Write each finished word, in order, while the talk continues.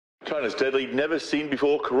China's deadly,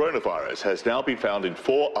 never-seen-before coronavirus has now been found in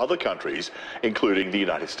 4 other countries, including the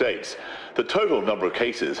United States. The total number of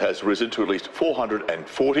cases has risen to at least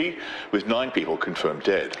 440, with 9 people confirmed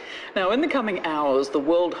dead. Now, in the coming hours, the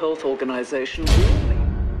World Health Organization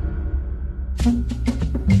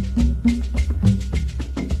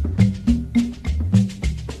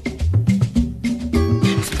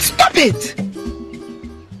Stop it!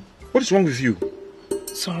 What is wrong with you?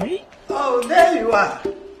 Sorry? Oh, there you are.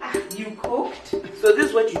 You cooked? So this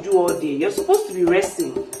is what you do all day. You're supposed to be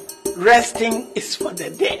resting. Resting is for the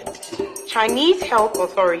dead. Chinese health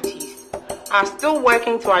authorities are still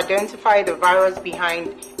working to identify the virus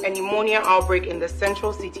behind a pneumonia outbreak in the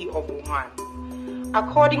central city of Wuhan.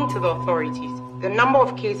 According to the authorities, the number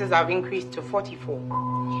of cases have increased to 44.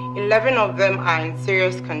 11 of them are in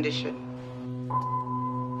serious condition.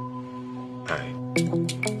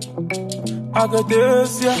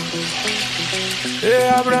 Agadesia,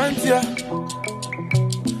 Abrantia,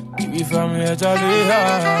 from here,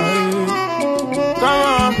 come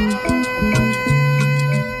on.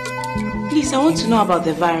 Please, I want to know about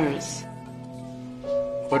the virus.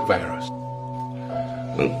 What virus?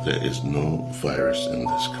 Well, there is no virus in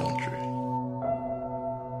this country.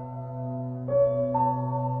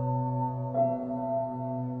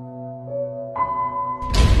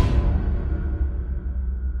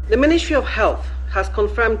 The Ministry of Health has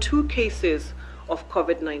confirmed 2 cases of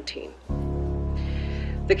COVID-19.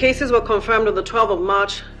 The cases were confirmed on the 12th of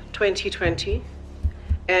March 2020,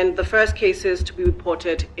 and the first cases to be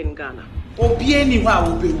reported in Ghana.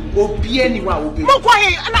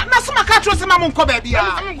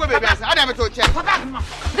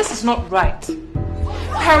 This is not right.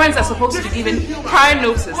 Parents are supposed to be given prior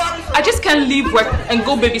notice. I just can't leave work and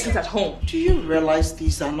go babysit at home. Do you realize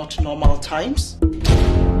these are not normal times?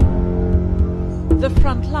 The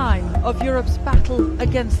front line of Europe's battle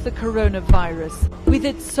against the coronavirus, with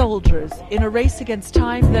its soldiers in a race against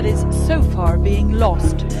time that is so far being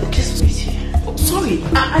lost. Just wait here. Oh, sorry,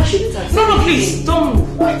 I shouldn't have. No, please, don't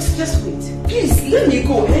move. Wait, just wait. Please, let me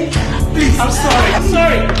go. Please, I'm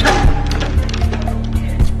sorry.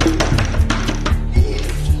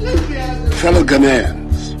 Fellow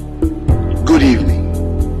Ghanaians, good evening.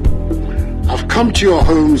 I've come to your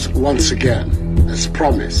homes once again, as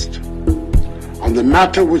promised, on the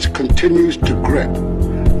matter which continues to grip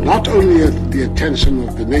not only the attention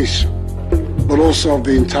of the nation, but also of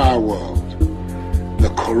the entire world, the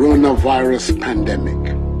coronavirus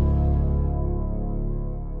pandemic.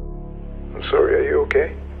 I'm sorry, are you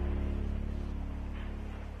okay?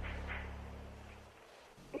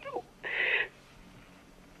 No.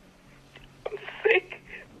 I'm sick.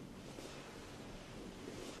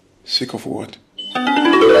 Sick of what?